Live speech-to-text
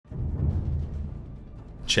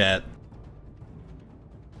chat.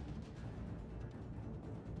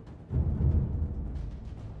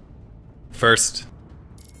 First,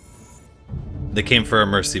 they came for a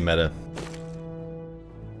mercy meta.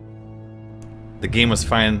 The game was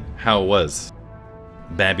fine how it was.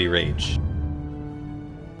 Babby Rage.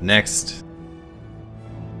 Next,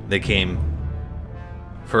 they came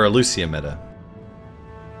for a Lucia meta.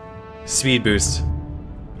 Speed boost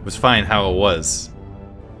was fine how it was.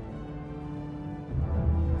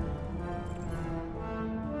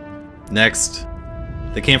 Next,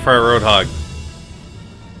 they came for a Roadhog.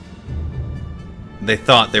 They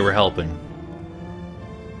thought they were helping.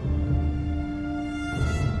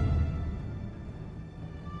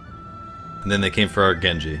 And then they came for our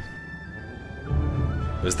Genji.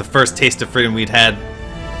 It was the first taste of freedom we'd had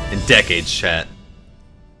in decades, chat.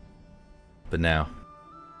 But now,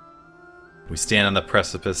 we stand on the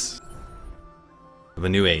precipice of a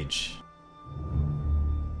new age.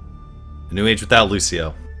 A new age without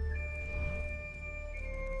Lucio.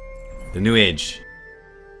 A new age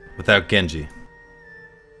without Genji.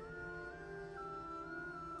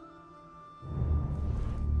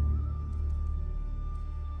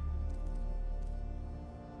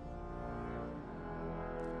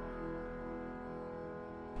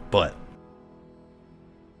 But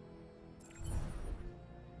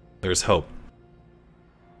there's hope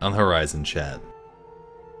on the horizon, chat,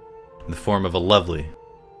 in the form of a lovely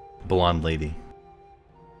blonde lady.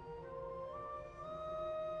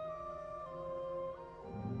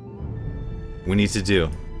 We need to do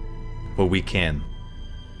what we can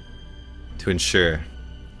to ensure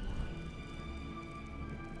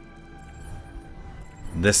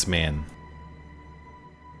this man,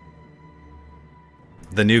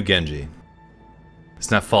 the new Genji,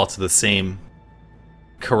 does not fall to the same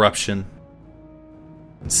corruption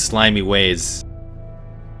and slimy ways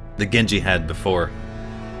the Genji had before.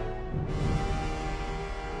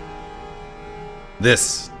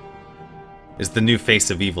 This is the new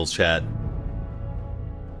face of evil, chat.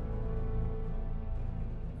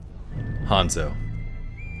 Hanzo,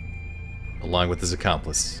 along with his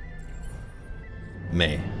accomplice,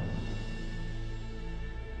 Mei.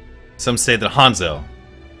 Some say that Hanzo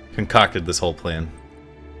concocted this whole plan.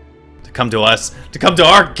 To come to us, to come to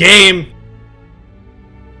our game!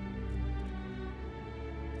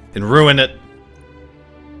 And ruin it.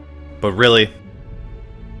 But really,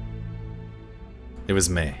 it was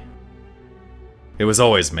Mei. It was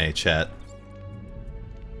always Mei, chat.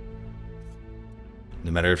 No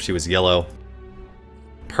matter if she was yellow,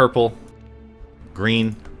 purple,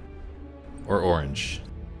 green, or orange.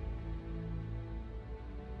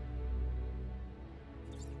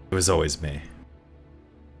 It was always Mei.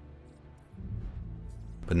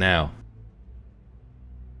 But now,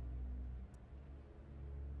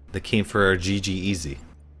 they came for our GG Easy.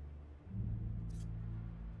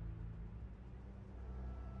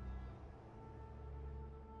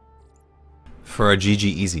 For our GG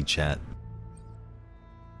Easy, chat.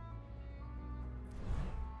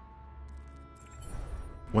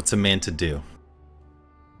 What's a man to do?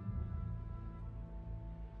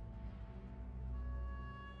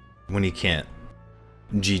 When he can't.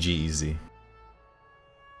 GG Easy.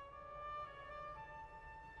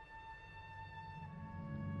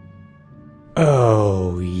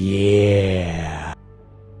 Oh, yeah.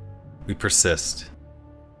 We persist.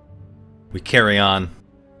 We carry on.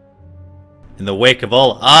 In the wake of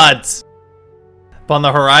all odds upon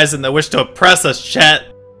the horizon that wish to oppress us, chat.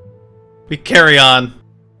 We carry on.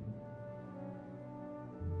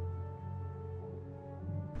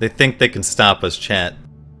 They think they can stop us, chat.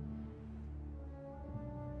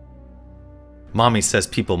 Mommy says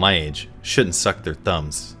people my age shouldn't suck their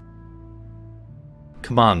thumbs.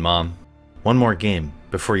 Come on, Mom. One more game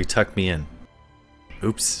before you tuck me in.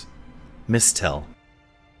 Oops. Mistell.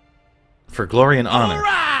 For glory and honor. All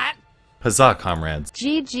right. Huzzah, comrades.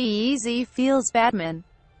 GG Easy feels bad, man.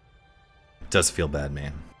 It does feel bad,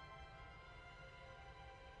 man.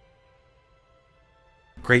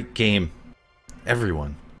 Great game.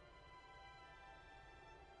 Everyone.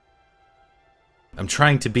 I'm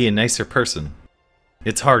trying to be a nicer person.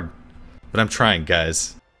 It's hard, but I'm trying,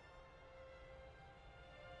 guys.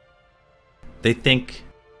 They think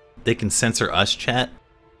they can censor us, chat?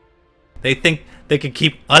 They think they can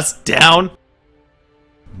keep us down?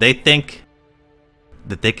 They think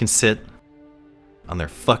that they can sit on their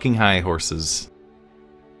fucking high horses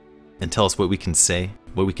and tell us what we can say,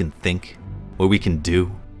 what we can think, what we can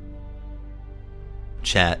do?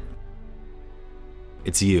 Chat,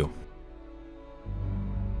 it's you.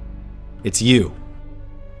 It's you.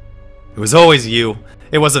 It was always you.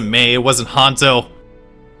 It wasn't Mei, it wasn't Hanzo.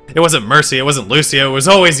 It wasn't Mercy, it wasn't Lucio, it was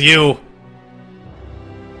always you!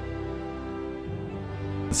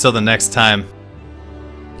 So the next time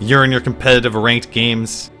you're in your competitive ranked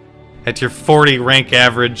games, at your 40 rank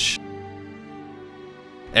average,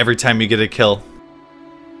 every time you get a kill,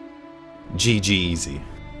 GG easy.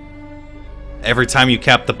 Every time you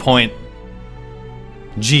cap the point,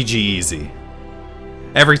 GG easy.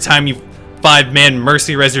 Every time you 5-man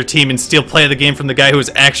Mercy res your team and steal play of the game from the guy who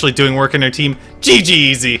is actually doing work on your team, GG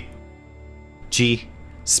easy. G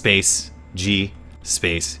space G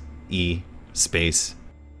space E space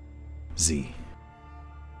Z.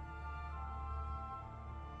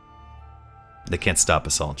 They can't stop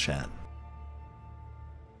us all, chat.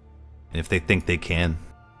 And if they think they can,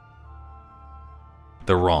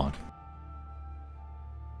 they're wrong.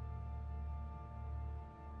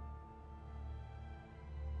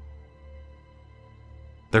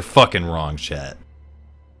 They're fucking wrong, chat.